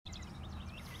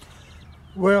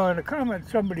Well, in a comment,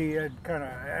 somebody had kind of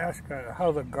asked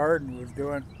how the garden was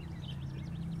doing.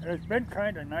 And it's been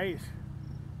kind of nice.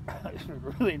 It's been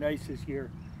really nice this year.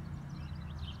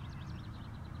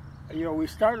 You know, we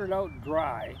started out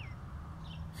dry,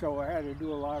 so I had to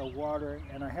do a lot of watering,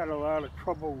 and I had a lot of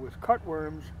trouble with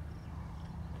cutworms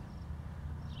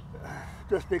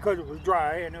just because it was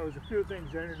dry, and there was a few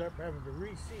things I ended up having to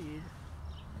reseed.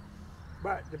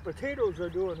 But the potatoes are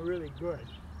doing really good.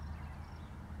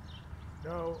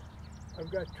 Now,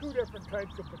 I've got two different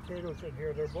types of potatoes in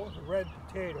here. They're both red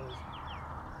potatoes,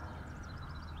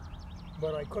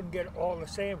 but I couldn't get all the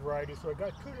same variety, so I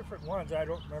got two different ones. I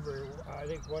don't remember. I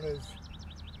think one is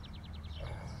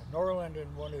Norland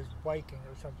and one is Viking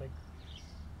or something.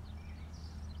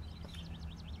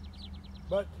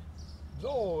 But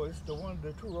those,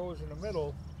 the two rows in the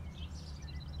middle,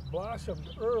 blossomed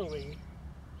early,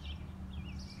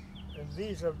 and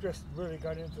these have just really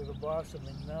got into the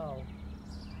blossoming now.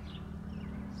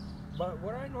 But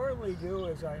what I normally do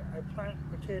is I plant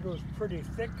potatoes pretty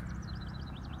thick,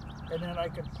 and then I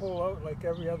can pull out like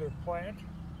every other plant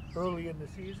early in the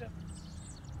season.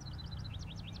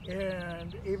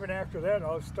 And even after that,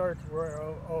 I'll start where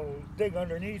I'll dig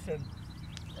underneath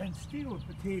and steal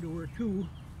a potato or two.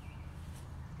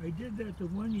 I did that the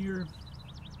one year,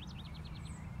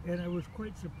 and I was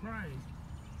quite surprised.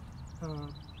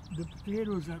 The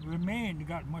potatoes that remained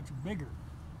got much bigger.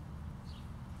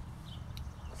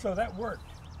 So that worked.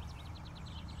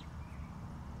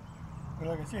 But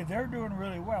like I say, they're doing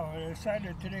really well. I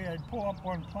decided today I'd pull up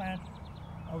one plant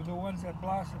of the ones that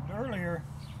blossomed earlier,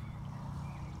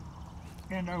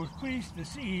 and I was pleased to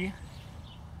see,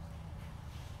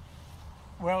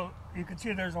 well, you can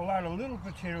see there's a lot of little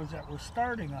potatoes that were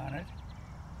starting on it,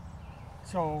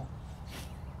 so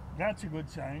that's a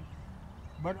good sign.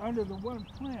 But under the one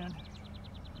plant,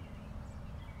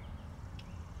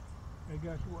 I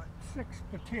got, what, 6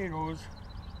 potatoes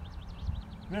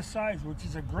this size, which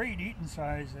is a great eating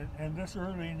size, and this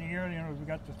early in the year, you know, we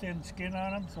got the thin skin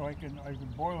on them, so I can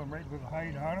boil them right with the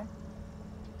hide on them.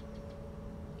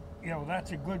 You know,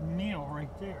 that's a good meal right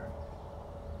there.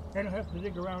 I don't have to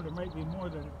dig around. It might be more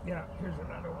than, yeah, here's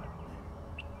another one.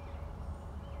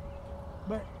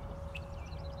 But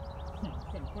it's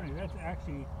kind of funny, that's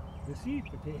actually the seed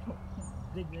potato.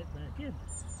 Dig that back in.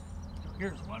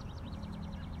 Here's one.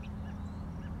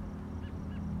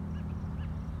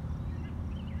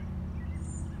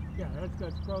 Yeah, that's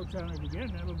got sprouts on it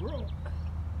again. That'll grow.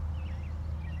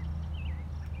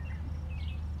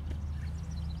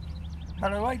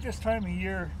 But I like this time of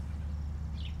year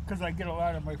because I get a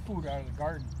lot of my food out of the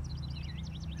garden.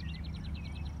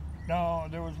 Now,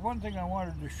 there was one thing I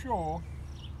wanted to show,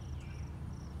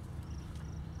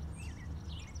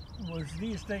 was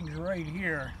these things right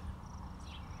here.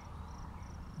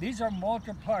 These are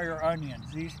multiplier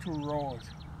onions, these 2 rows.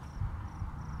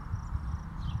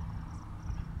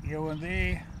 You know, when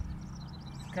they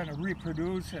kind of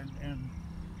reproduce and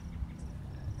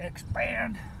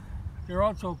expand, they're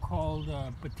also called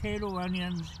potato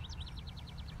onions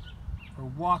or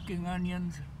walking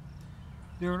onions.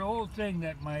 They're an old thing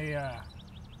that my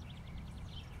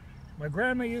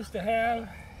grandma used to have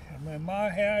and my ma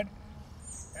had,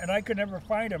 and I could never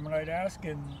find them, and I'd ask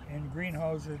in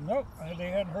greenhouses. Nope, they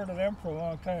hadn't heard of them for a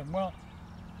long time. Well,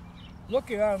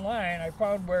 looking online, I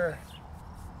found where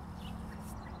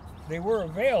they were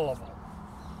available,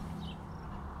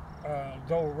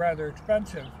 though rather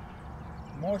expensive.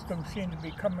 Most of them seem to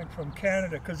be coming from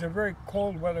Canada because they're very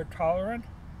cold weather tolerant.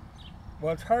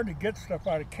 Well, it's hard to get stuff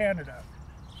out of Canada.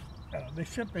 The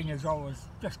shipping is always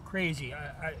just crazy.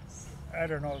 I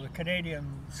don't know, the Canadian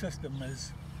system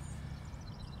is,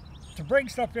 to bring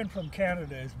stuff in from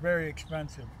Canada is very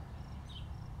expensive.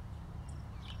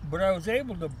 But I was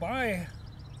able to buy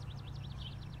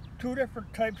 2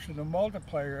 different types of the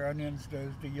multiplier onions.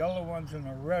 There's the yellow ones and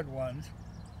the red ones,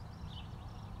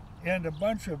 and a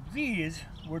bunch of these,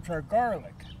 which are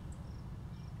garlic,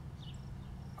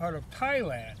 out of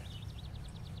Thailand.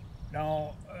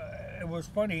 Now, it was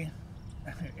funny,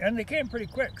 and they came pretty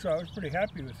quick, so I was pretty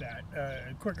happy with that.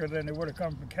 Quicker than they would have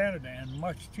come from Canada, and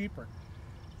much cheaper.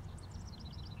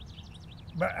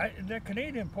 But the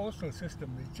Canadian postal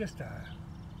system is just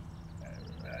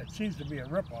it seems to be a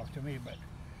ripoff to me, but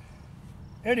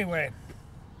anyway,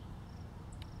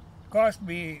 cost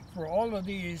me, for all of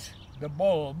these, the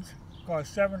bulbs,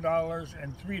 cost $7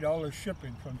 and $3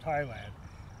 shipping from Thailand,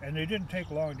 and they didn't take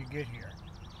long to get here.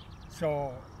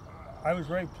 So I was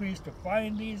very pleased to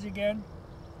find these again.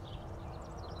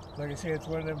 Like I say, it's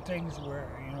one of them things where,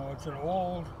 you know, it's an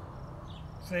old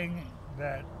thing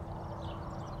that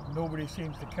nobody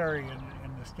seems to carry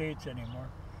in the States anymore.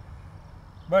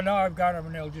 But now I've got them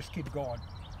and they'll just keep going.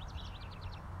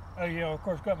 You know, of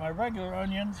course, got my regular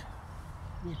onions,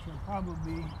 which will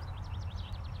probably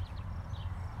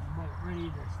about ready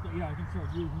to, yeah, I can start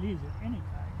using these at any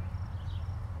time.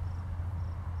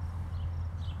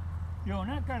 You know,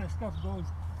 and that kind of stuff goes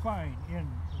fine in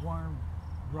warm,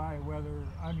 dry weather.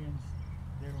 Onions,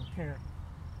 they don't care.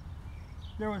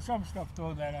 There was some stuff,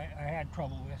 though, that I had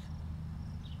trouble with.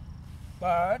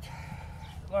 But,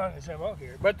 as long as I'm out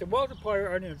here. But the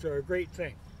multiplier onions are a great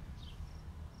thing.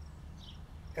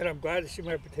 And I'm glad to see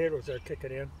my potatoes are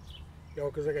kicking in. You know,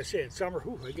 because like I said, in summer,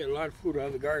 I get a lot of food out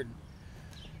of the garden.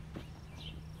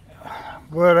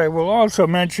 But I will also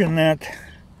mention that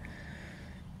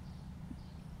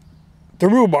the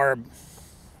rhubarb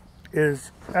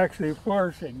is actually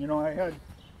flourishing. You know, I had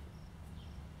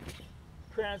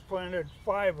transplanted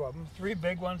 5 of them, 3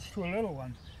 big ones, 2 little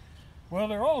ones. Well,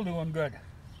 they're all doing good.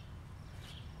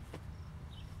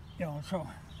 You know, so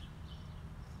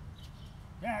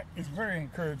that is very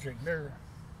encouraging. They're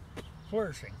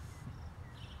flourishing.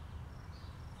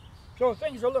 So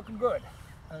things are looking good.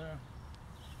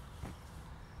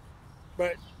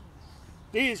 But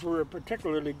these were a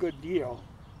particularly good deal.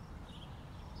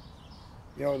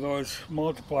 You know, those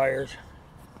multipliers.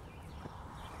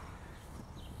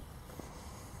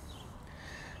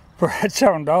 For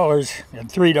 $7 and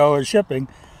 $3 shipping.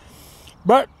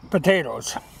 But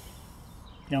potatoes,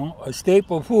 you know, a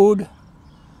staple food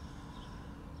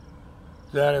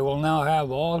that I will now have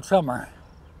all summer.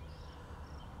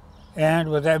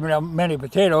 And with that many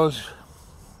potatoes,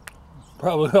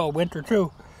 probably all winter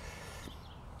too.